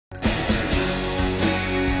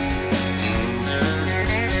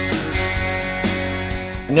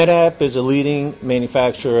NetApp is a leading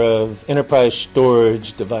manufacturer of enterprise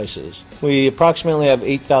storage devices. We approximately have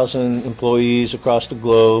 8,000 employees across the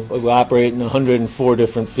globe. We operate in 104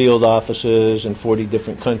 different field offices in 40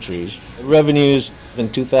 different countries. Revenues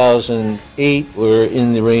in 2008 were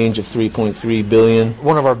in the range of $3.3 billion.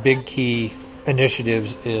 One of our big key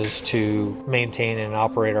initiatives is to maintain and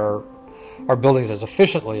operate our buildings as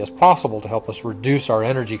efficiently as possible to help us reduce our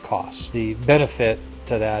energy costs. The benefit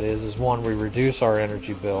to that is one, we reduce our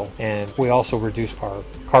energy bill, and we also reduce our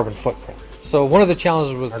carbon footprint. So one of the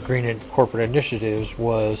challenges with our green and corporate initiatives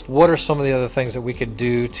was, what are some of the other things that we could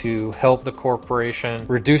do to help the corporation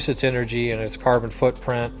reduce its energy and its carbon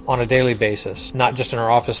footprint on a daily basis, not just in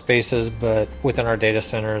our office spaces, but within our data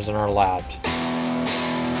centers and our labs.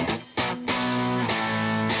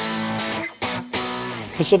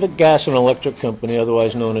 Pacific Gas and Electric Company,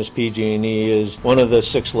 otherwise known as PG&E, is one of the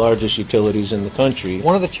 6 largest utilities in the country.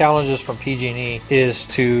 One of the challenges from PG&E is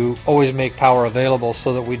to always make power available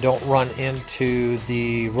so that we don't run into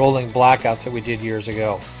the rolling blackouts that we did years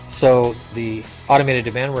ago. So the automated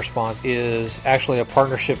demand response is actually a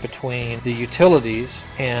partnership between the utilities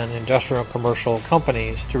and industrial and commercial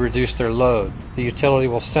companies to reduce their load. The utility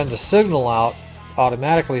will send a signal out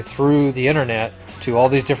automatically through the internet to all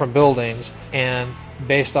these different buildings, and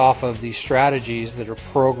based off of the strategies that are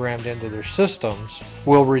programmed into their systems,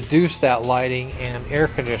 will reduce that lighting and air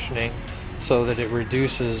conditioning so that it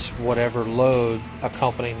reduces whatever load a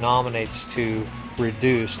company nominates to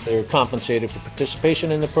reduce. They're compensated for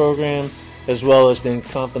participation in the program, as well as then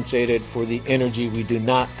compensated for the energy we do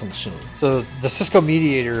not consume. So the Cisco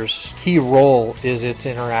Mediator's key role is its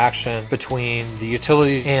interaction between the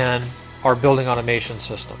utility and our building automation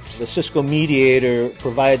systems. The Cisco Mediator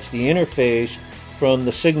provides the interface from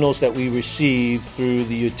the signals that we receive through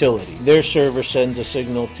the utility. Their server sends a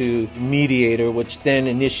signal to Mediator, which then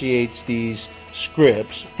initiates these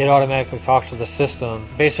scripts. It automatically talks to the system.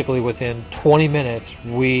 Basically, within 20 minutes,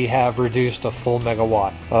 we have reduced a full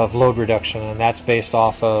megawatt of load reduction, and that's based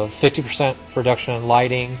off of 50% reduction in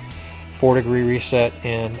lighting, 4-degree reset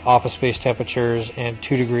in office space temperatures, and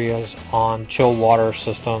 2 degrees on chilled water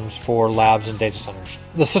systems for labs and data centers.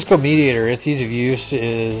 The Cisco Mediator, its ease of use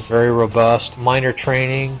is very robust, minor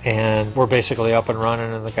training, and we're basically up and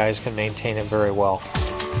running, and the guys can maintain it very well.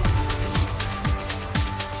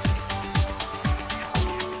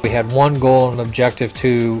 We had one goal and objective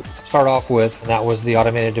to start off with, and that was the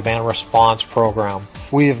automated demand response program.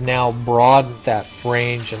 We have now broadened that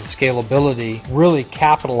range and scalability, really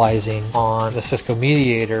capitalizing on the Cisco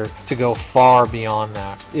Mediator to go far beyond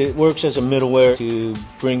that. It works as a middleware to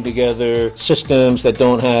bring together systems that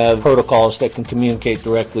don't have protocols that can communicate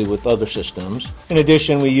directly with other systems. In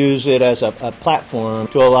addition, we use it as a platform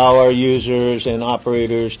to allow our users and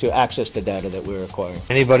operators to access the data that we're acquiring.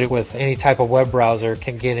 Anybody with any type of web browser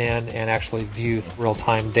can get in and actually view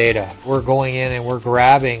real-time data. We're going in and we're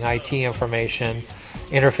grabbing IT information,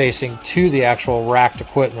 interfacing to the actual racked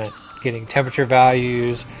equipment, getting temperature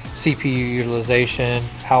values, CPU utilization,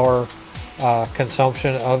 power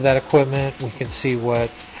consumption of that equipment. We can see what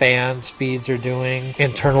fan speeds are doing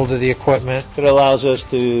internal to the equipment. It allows us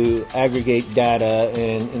to aggregate data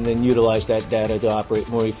and then utilize that data to operate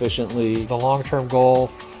more efficiently. The long-term goal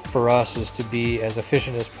for us is to be as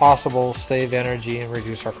efficient as possible, save energy, and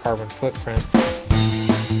reduce our carbon footprint.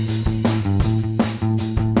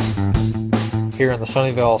 Here on the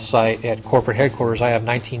Sunnyvale site at corporate headquarters, I have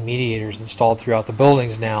 19 mediators installed throughout the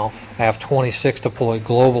buildings now. I have 26 deployed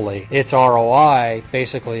globally. Its ROI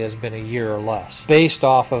basically has been a year or less. Based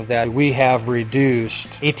off of that, we have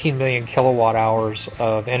reduced 18 million kilowatt hours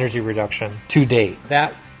of energy reduction to date.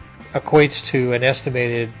 That equates to an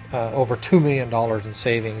estimated over $2 million in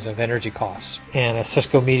savings of energy costs. And a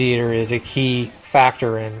Cisco Mediator is a key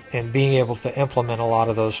factor in being able to implement a lot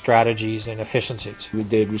of those strategies and efficiencies. We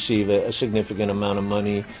did receive a significant amount of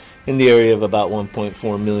money in the area of about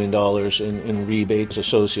 $1.4 million in rebates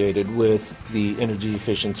associated with the energy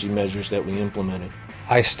efficiency measures that we implemented.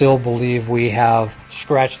 I still believe we have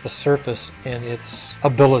scratched the surface in its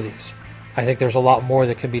abilities. I think there's a lot more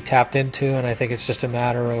that can be tapped into, and I think it's just a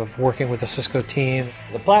matter of working with the Cisco team.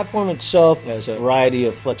 The platform itself has a variety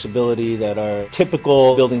of flexibility that our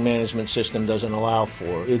typical building management system doesn't allow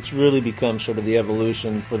for. It's really become sort of the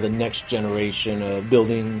evolution for the next generation of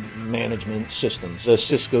building management systems. The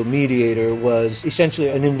Cisco Mediator was essentially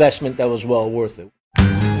an investment that was well worth it.